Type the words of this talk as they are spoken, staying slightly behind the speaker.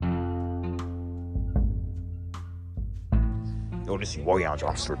Yo, this is your boy Young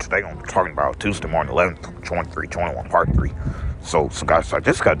Johnster. Today I'm talking about Tuesday morning, 11th, 2321, part 3. So guys, I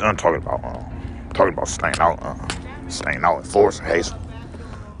just got done talking about staying out in Florence and Hazel.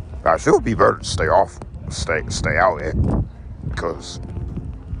 Guys, it would be better to stay out at, because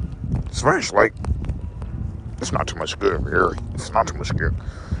Spanish Lake, it's not too much good of an area. It's not too much good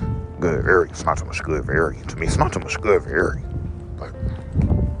area. It's not too much good of an area. To me, it's not too much good of an area. But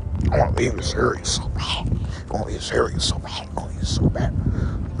I want to leave this area so bad. I want to leave this area so bad. I want to leave this so bad. I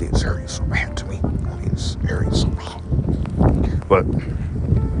want to leave this area so bad to me. I want to leave this area so bad. But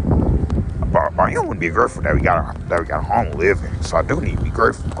I am going to be grateful that we got a home to live in. So I do need to be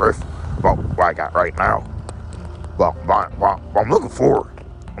grateful about what I got right now. But I'm looking forward.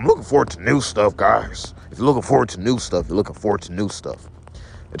 I'm looking forward to new stuff, guys. If you're looking forward to new stuff, you're looking forward to new stuff.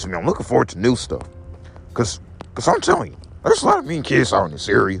 And to me, I'm looking forward to new stuff. Because I'm telling you, there's a lot of mean kids out in this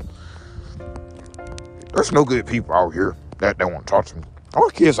area. There's no good people out here that want to talk to me. All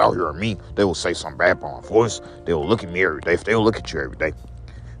the kids out here are mean. They will say something bad about my voice. They will look at me every day. If they will look at you every day,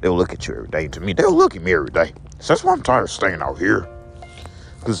 they will look at you every day. And to me, they'll look at me every day. So that's why I'm tired of staying out here.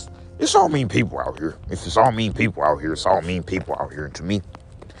 Because it's all mean people out here. If it's all mean people out here, it's all mean people out here. And to me,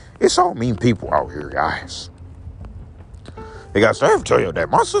 it's all mean people out here, guys. Hey guys, I have to tell you that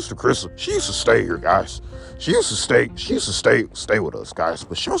my sister Krista, she used to stay here, guys. She used to stay with us, guys,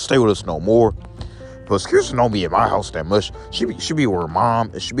 but she don't stay with us no more. Because Krista don't be at my house that much. She be with her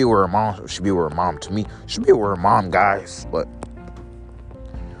mom. She be with her mom. She be with her mom to me. She be with her mom, guys. But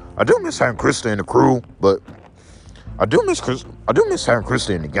I do miss having Krista in the crew. But I do miss having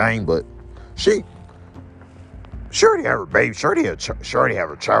Krista in the gang. But she already had her baby. She already had her child. She already had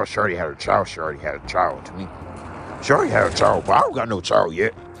her child. She already had a child to me. She already had a child, but I don't got no child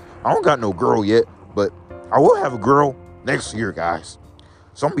yet. I don't got no girl yet, but I will have a girl next year, guys.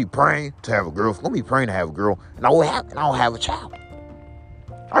 So I'm gonna be praying to have a girl. I'm gonna be praying to have a girl, and I'll have a child.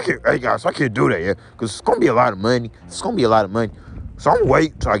 Hey guys, I can't do that yet, because it's gonna be a lot of money. So I'm gonna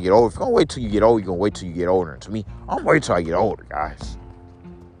wait till I get older. If you're gonna wait till you get older, you're gonna wait till you get older. And to me, I'm gonna wait till I get older, guys.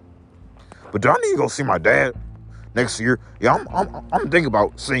 But do I need to go see my dad next year? Yeah, I'm thinking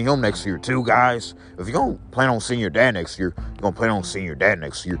about seeing him next year too, guys. If you're gonna plan on seeing your dad next year, you're gonna plan on seeing your dad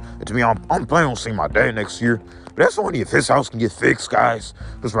next year. And to me, I'm planning on seeing my dad next year. But that's only if his house can get fixed, guys.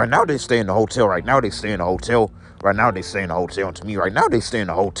 Because right now they stay in the hotel. And to me, right now they stay in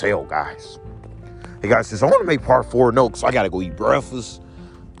the hotel, guys. Hey guys, since I want to make part 4 because I gotta go eat breakfast.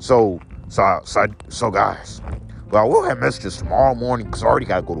 So guys. Well, I will have messages tomorrow morning because I already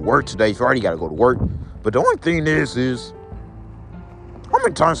gotta go to work today. If you already gotta go to work. But the only thing is how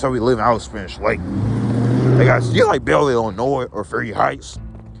many times have we lived out of Spanish Lake? Hey guys, do you like Belleville, Illinois, or Ferry Heights?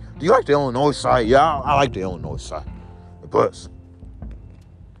 Do you like the Illinois side? Yeah, I like the Illinois side. Plus,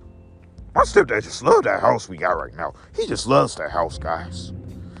 my stepdad just loves that house we got right now. He just loves that house, guys.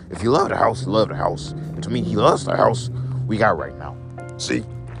 If you love the house, you love the house. And to me, he loves the house we got right now. See,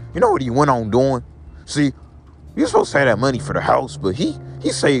 you know what he went on doing? See, you're supposed to have that money for the house, but he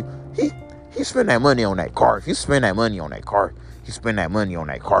spent that money on that car. If you spend that money on that car, he spend that money on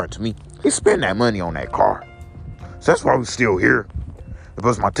that car. To me, he spend that money on that car. So that's why we're still here.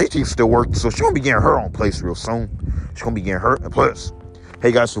 Because my teacher still working, so she's going to be getting her own place real soon. She's going to be getting her. And plus,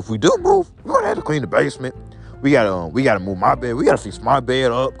 hey guys, so if we do move, we're going to have to clean the basement. We got to move my bed. We got to fix my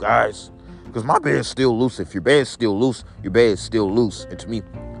bed up, guys. Because my bed is still loose. If your bed is still loose, your bed is still loose. And to me,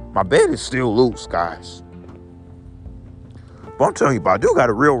 my bed is still loose, guys. But I'm telling you, but I do got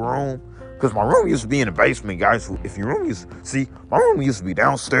a real room. Because my room used to be in the basement, guys. My room used to be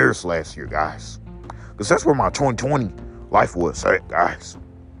downstairs last year, guys. Because that's where my 2020 life was at, guys.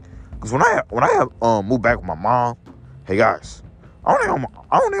 Because when I moved back with my mom, hey guys, I don't think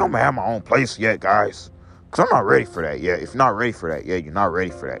I'm gonna have my own place yet, guys. Because I'm not ready for that yet. If you're not ready for that yet, you're not ready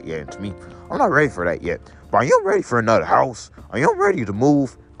for that yet. And to me, I'm not ready for that yet. But I am ready for another house. I am ready to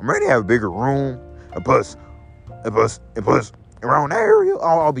move. I'm ready to have a bigger room. And plus, around that area,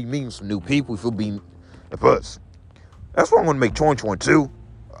 I'll be meeting some new people. And plus, that's why I want to make 2022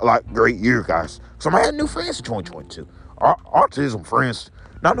 a great year, guys. So I'm gonna have new friends in 2022. Autism friends.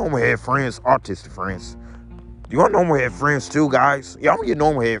 Not normal head friends, autistic friends. You want normal head friends too, guys? Yeah, I'm gonna get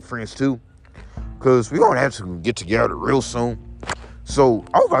normal head friends too. Because we're gonna have to get together real soon. So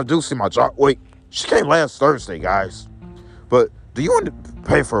I hope I do see my job. Wait, she came last Thursday, guys. But do you want to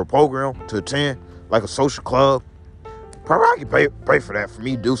pay for a program to attend, like a social club? Probably I can pay for that for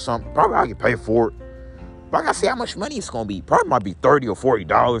me to do something. Probably I can pay for it. But I gotta see how much money it's gonna be. Probably might be $30 or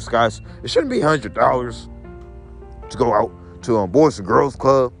 $40, guys. It shouldn't be $100 to go out to a Boys and Girls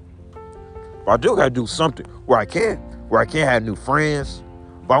Club. But I do gotta do something where I can have new friends.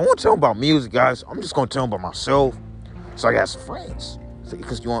 But I won't tell them about music, guys. I'm just gonna tell them about myself. So I got some friends. So,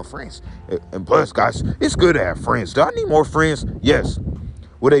 because you want friends. And plus, guys, it's good to have friends. Do I need more friends? Yes.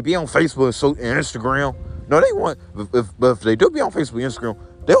 Will they be on Facebook and Instagram? No, they want. If they do be on Facebook and Instagram,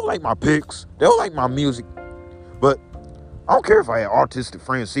 they'll like my pics. They'll like my music. But I don't care if I had autistic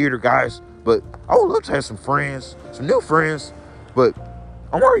friends either, guys. But I would love to have some friends, some new friends. But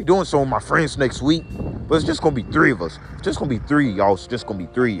I'm already doing some with my friends next week. But it's just going to be 3 of us. It's just going to be 3 of y'all. It's just going to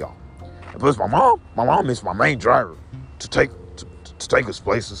be 3 of y'all. And plus, my mom is my main driver to take us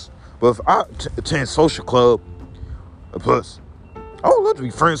places. But if I attend social club, plus, I would love to be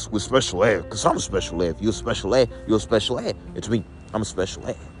friends with special ed. Because I'm a special ed. If you're a special ed, you're a special ed. It's me. I'm a special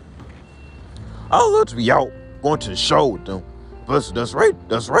ed. I would love to be out going to the show with them. Plus, that's right.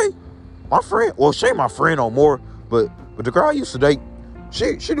 My friend, well, she ain't my friend no more, but the girl I used to date,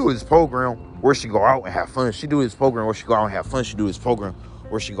 she do this program where she go out and have fun. She do this program where she go out and have fun. She do this program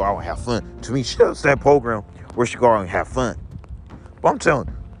where she go out and have fun. To me, she does that program where she go out and have fun. But I'm telling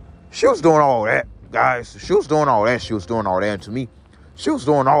you, she was doing all that, guys. She was doing all that. And to me, she was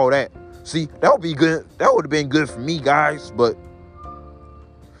doing all that. See, that would be good. That would have been good for me, guys. But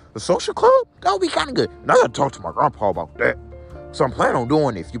the social club, that would be kind of good. And I got to talk to my grandpa about that. So I'm planning on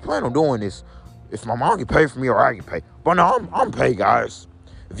doing this. If you plan on doing this, if my mom can pay for me or I can pay. But no, I'm pay, guys.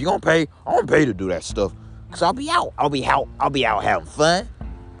 If you're going to pay, I'm going to pay to do that stuff. Because I'll be out. I'll be out having fun.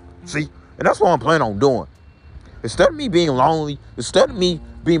 See? And that's what I'm planning on doing. Instead of me being lonely, instead of me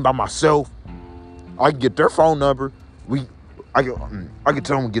being by myself, I can get their phone number. I can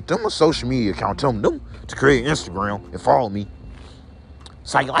tell them, get them a social media account. Tell them to create Instagram and follow me.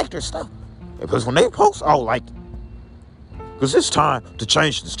 So I can like their stuff. Because when they post, I'll like it. Because it's time to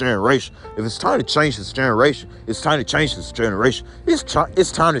change this generation. If it's time to change this generation, it's time to change this generation. It's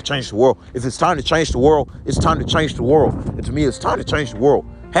time to change the world. If it's time to change the world, it's time to change the world. And to me, it's time to change the world.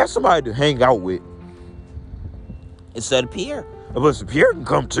 Have somebody to hang out with instead of Pierre. Listen, Pierre can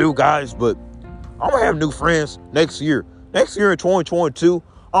come too, guys, but I'm going to have new friends next year. Next year in 2022,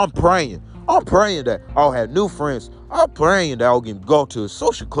 I'm praying that I'll have new friends. I'm praying that I'll go to a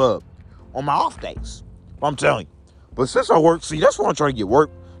social club on my off days. I'm telling you. But since I work, see, that's why I'm trying to get work.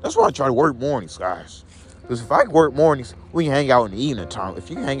 That's why I try to work mornings, guys. Because if I can work mornings, we can hang out in the evening time. If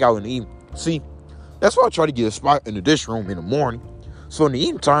you can hang out in the evening, see, that's why I try to get a spot in the dish room in the morning. So in the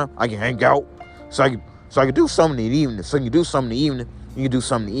evening time, I can hang out. So I can do something in the evening. So you can do something in the evening. You can do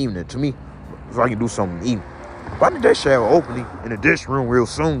something in the evening. To me, so I can do something in the evening. But I think they should have an opening in the dish room real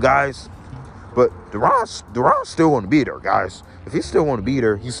soon, guys. But Deron's still going to be there, guys. If he's still going to be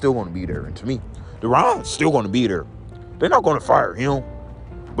there, he's still going to be there. And to me, Deron's still going to be there. They're not going to fire him,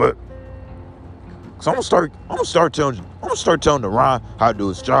 but so I'm gonna start telling Deron how to do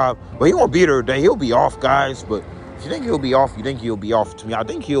his job. But he won't be there today. He'll be off, guys. But if you think he'll be off, you think he'll be off. To me, I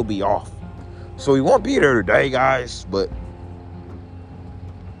think he'll be off. So he won't be there today, guys. But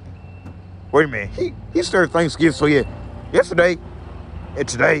wait a minute, he started Thanksgiving. So yeah, yesterday and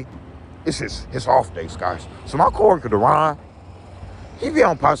today, it's his off days, guys. So my coworker Deron, he be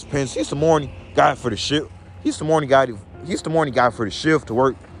on Pots and Pans. He's the morning guy for the shift. He's the morning guy for the shift to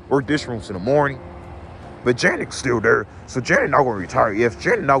work dish rooms in the morning. But Janet's still there. So Janet not going to retire yet. If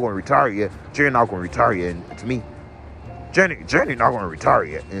Janet not going to retire yet, Janet not going to retire yet. And to me, Janet not going to retire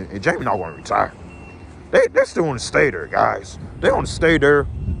yet. And Jamie not going to retire. They're still going to stay there, guys. They're going to stay there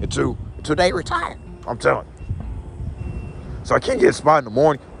until they retire. I'm telling you. So I can't get a spot in the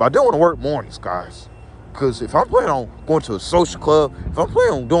morning. But I don't want to work mornings, guys. Because if I'm planning on going to a social club, if I'm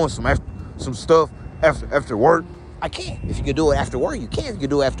planning on doing some stuff after work, I can. If you can do it after work, you can. If you can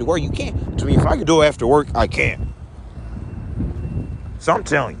do it after work, you can. To me, if I can do it after work, I can. So I'm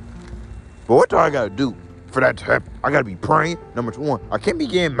telling you. But what do I got to do for that to happen? I got to be praying. Number 1, I can't be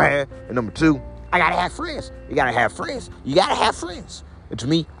getting mad. And number 2, I got to have friends. You got to have friends. You got to have friends. And to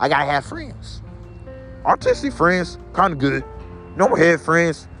me, I got to have friends. Artistic friends, kind of good. Normal head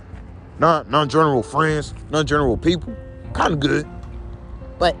friends, non-general friends, non-general people, kind of good.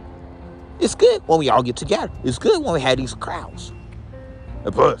 But it's good when we all get together. It's good when we have these crowds.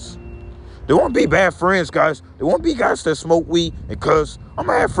 And plus, there won't be bad friends, guys. There won't be guys that smoke weed and cuss. I'm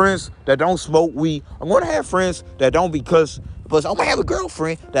going to have friends that don't smoke weed. I'm going to have friends that don't be cuss. Plus, I'm going to have a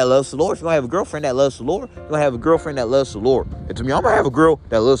girlfriend that loves the Lord. If you're going to have a girlfriend that loves the Lord, you're going to have a girlfriend that loves the Lord. And to me, I'm going to have a girl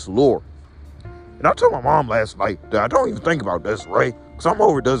that loves the Lord. And I told my mom last night that I don't even think about Desiree. Because I'm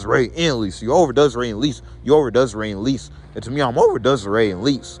over Desiree and Lisa. You're over Desiree and Lisa. You're over Desiree and Lisa. And to me, I'm over Desiree and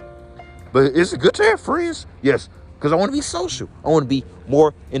Lisa. But is it good to have friends? Yes, because I want to be social. I want to be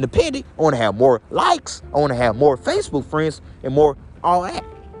more independent. I want to have more likes. I want to have more Facebook friends and more all that.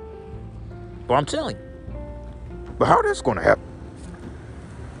 But I'm telling you. But how that's going to happen?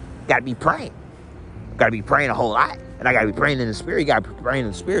 Got to be praying. Got to be praying a whole lot. And I gotta be praying in the spirit. You gotta be praying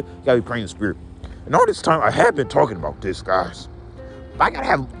in the spirit. You gotta be praying in the spirit. And all this time I have been talking about this, guys. But I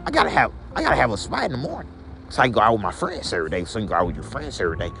gotta have a spot in the morning. So I can go out with my friends every day. So you can go out with your friends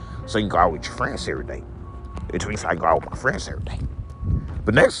every day. So you can go out with your friends every day. It means I go out with my friends every day.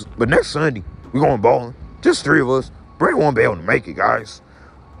 But next Sunday, we're going bowling. Just 3 of us. Brandon won't be able to make it, guys.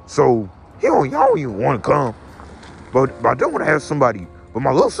 So y'all don't even want to come. But I don't want to have somebody. But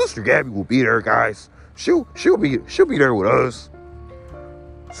my little sister Gabby will be there, guys. She'll be there with us.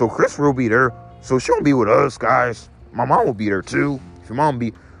 So Chris will be there. So she'll be with us, guys. My mom will be there too. So I'll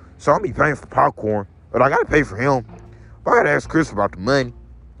be paying for popcorn. But I gotta pay for him. But I gotta ask Chris about the money.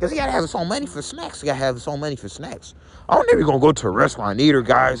 Because he gotta have his own money for snacks. I don't think we're gonna go to a restaurant either,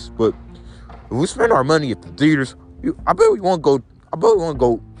 guys. But if we spend our money at the theaters, I bet we won't go.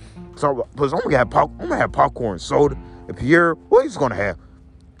 So, because I'm gonna have popcorn and soda. And Pierre, what he's gonna have?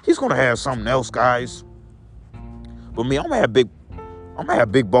 He's gonna have something else, guys. But me, I'm gonna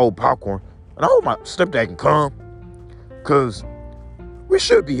have big bowl of popcorn. And I hope my stepdad can come. Because we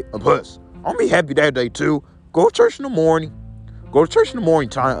should be a plus. I'm gonna be happy that day too. Go to church in the morning.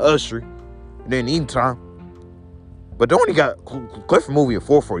 Time, usher. And then evening time. But they only got Clifford movie at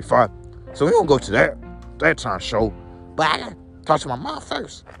 4:45. So we don't go to that time show. But I gotta talk to my mom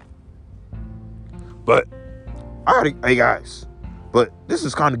first. But hey guys. But this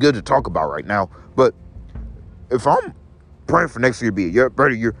is kind of good to talk about right now. But if I'm praying for next year to be a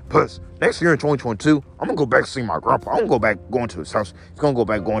better year, plus next year in 2022, I'm gonna go back to see my grandpa. I'm gonna go back going to his house. He's gonna go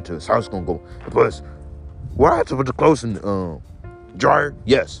back going to his house. Gonna go. Plus, would I have to put the clothes in the dryer?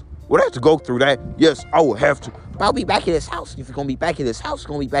 Yes. Would I have to go through that? Yes, I would have to. But I'll be back at his house. If you're gonna be back at his house, you're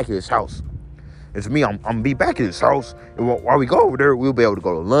gonna be back at his house. And to me, I'm gonna be back at his house. And while we go over there, we'll be able to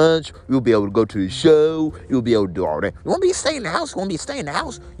go to lunch. We'll be able to go to the show. You'll be able to do all that. You won't be staying in the house. You won't be staying in the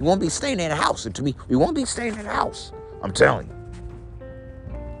house. You won't be staying in the house. And to me, we won't be staying in the house. I'm telling you.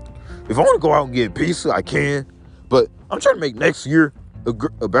 If I want to go out and get pizza, I can. But I'm trying to make next year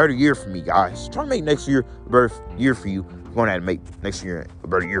a better year for me, guys. I'm trying to make next year a better year for you. I'm going to have to make next year a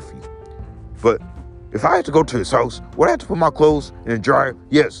better year for you. But if I had to go to his house, would I have to put my clothes in the dryer?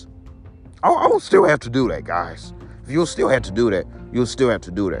 Yes. I will still have to do that, guys. If you'll still have to do that, you'll still have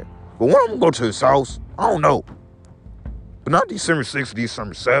to do that. But when I'm going to go to his house, I don't know. But not December 6th,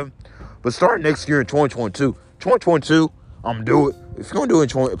 December 7th. But starting next year in 2022. 2022, I'm going to do it. If you're going to do it in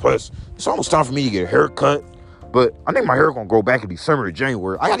 20, plus, it's almost time for me to get a haircut. But I think my hair going to grow back in December or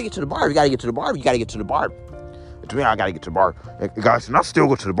January. I got to get to the barber. You got to get to the barber. To me, I got to get to the bar. Guys, and I still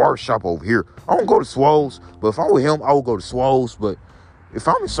go to the barber shop over here. I don't go to Swole's, but if I'm with him, I will go to Swole's. But if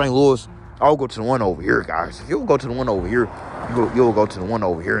I'm in St. Louis, I'll go to the one over here, guys. If you'll go to the one over here, you'll go to the one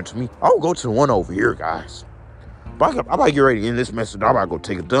over here. And to me, I'll go to the one over here, guys. But I'm about to get ready to end this message. I'm about to go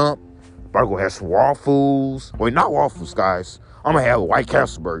take a dump. I'm about to go have some waffles. Wait, not waffles, guys. I'm going to have a White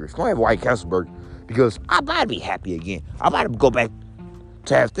Castle burger. I'm going to have a White Castle burger because I'm about to be happy again. I'm about to go back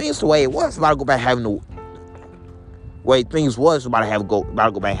to have things the way it was. I'm about to go back having the way things was. I'm about to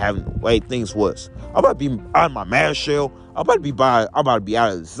go back having the way things was. I'm about to be out of my mask shell. I'm about to be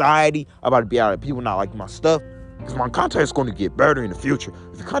out of anxiety. I'm about to be out of people not liking my stuff. Because my content is going to get better in the future.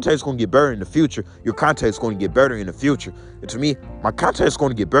 If your content is going to get better in the future, your content is going to get better in the future. And to me, my content is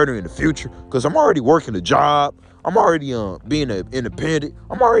going to get better in the future because I'm already working a job. I'm already being independent.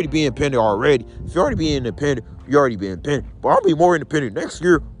 I'm already being independent already. If you're already being independent, you're already being independent. But I'll be more independent next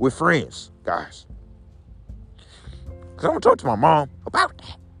year with friends, guys. Because I'm going to talk to my mom about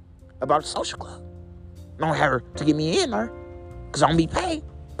that. About the social club. I don't have her to get me in there because I'm going to be paid.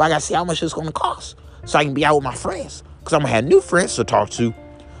 But I got to see how much it's going to cost so I can be out with my friends. Because I'm going to have new friends to talk to.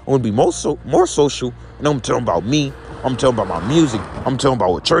 I'm going to be more social. And I'm going to tell them about me. I'm going to tell them about my music. I'm going to tell them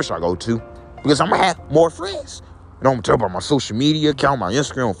about what church I go to. Because I'm going to have more friends. And I'm going to tell them about my social media account, my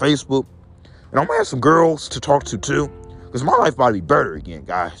Instagram, Facebook. And I'm going to have some girls to talk to too. Because my life about to be better again,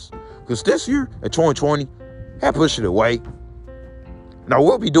 guys. Because this year, in 2020, I had to push it away. And I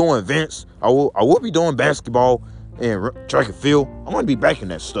will be doing events. I will be doing basketball and track and field. I'm going to be back in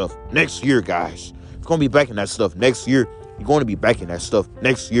that stuff next year, guys. It's going to be back in that stuff next year. You're going to be back in that stuff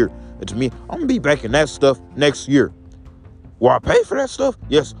next year. And to me, I'm going to be back in that stuff next year. Will I pay for that stuff?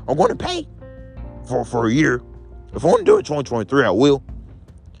 Yes, I'm going to pay for a year. If I want to do it in 2023, I will.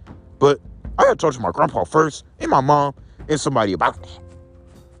 But I got to talk to my grandpa first and my mom and somebody about that.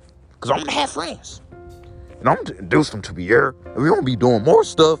 Because I'm going to have friends. And I'm going to introduce them to Pierre. And we're going to be doing more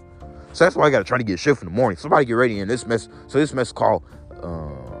stuff. So that's why I got to try to get a shift in the morning. Somebody get ready in this mess. So this mess called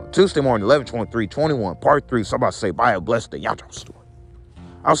Tuesday morning, 11/23/21, part 3. Somebody say, bye, a blessed day. Y'all don't story.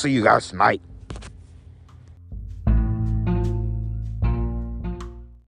 I'll see you guys tonight.